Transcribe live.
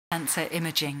Cancer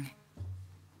imaging.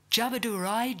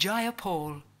 Jabadurai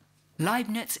Jayapaul,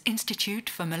 Leibniz Institute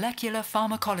for Molecular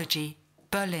Pharmacology,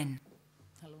 Berlin.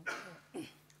 Hello.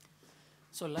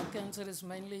 So lung cancer is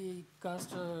mainly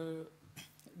caused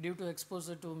due to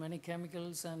exposure to many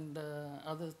chemicals and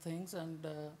other things, and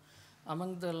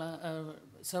among the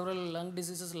several lung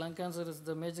diseases, lung cancer is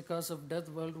the major cause of death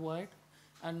worldwide,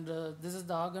 and this is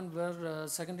the organ where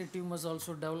secondary tumors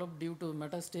also develop due to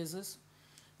metastasis.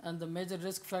 And the major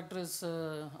risk factor is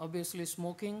obviously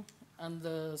smoking, and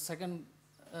the second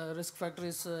risk factor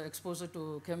is exposure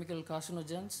to chemical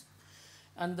carcinogens.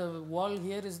 And the wall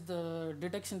here is the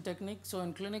detection technique. So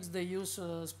in clinics they use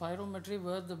spirometry,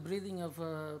 where the breathing of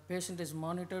a patient is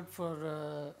monitored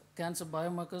for cancer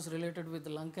biomarkers related with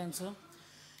lung cancer.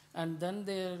 And then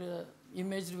they're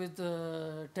imaged with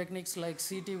techniques like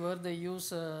CT, where they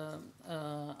use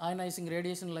ionizing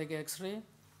radiation like X-ray.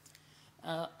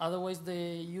 Otherwise,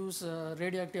 they use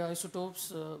radioactive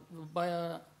isotopes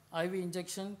by IV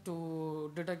injection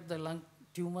to detect the lung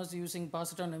tumors using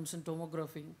positron emission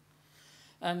tomography.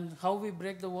 And how we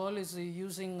break the wall is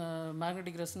using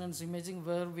magnetic resonance imaging,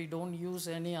 where we don't use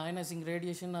any ionizing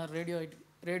radiation or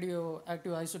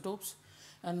radioactive isotopes.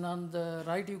 And on the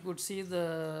right, you could see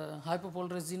the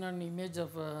hyperpolarized xenon image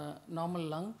of normal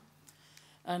lung.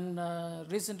 And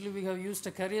recently we have used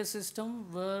a carrier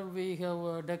system, where we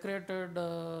have decorated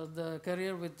the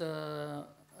carrier with a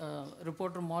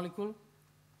reporter molecule.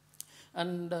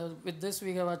 And with this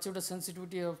we have achieved a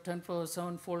sensitivity of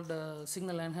 10^7-fold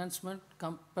signal enhancement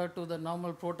compared to the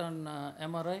normal proton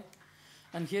MRI.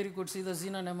 And here you could see the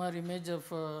xenon MR image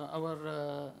of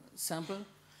our sample,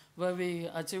 where we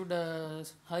achieved a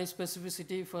high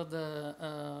specificity for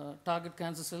the target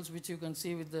cancer cells, which you can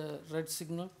see with the red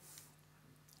signal.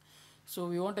 So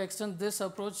we want to extend this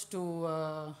approach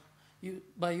to,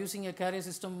 by using a carrier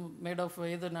system made of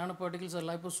either nanoparticles or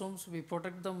liposomes. We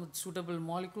protect them with suitable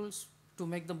molecules to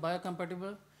make them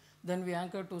biocompatible. Then we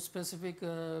anchor to specific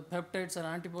peptides or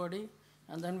antibody,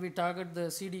 and then we target the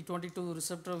CD22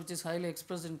 receptor, which is highly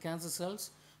expressed in cancer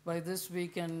cells. By this we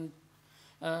can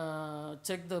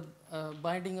check the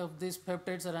binding of these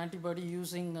peptides or antibody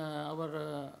using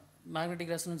our magnetic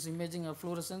resonance imaging or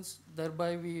fluorescence.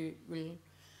 Thereby we will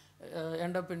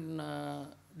end up in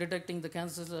detecting the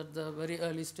cancers at the very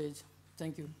early stage.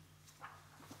 Thank you.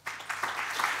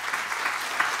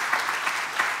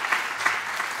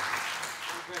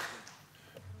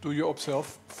 Do you observe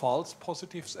false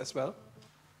positives as well?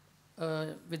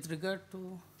 With regard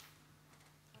to?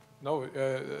 No,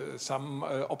 some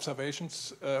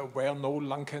observations where no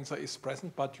lung cancer is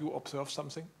present, but you observe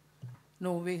something?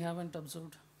 No, we haven't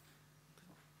observed.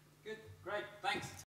 Good, great, thanks.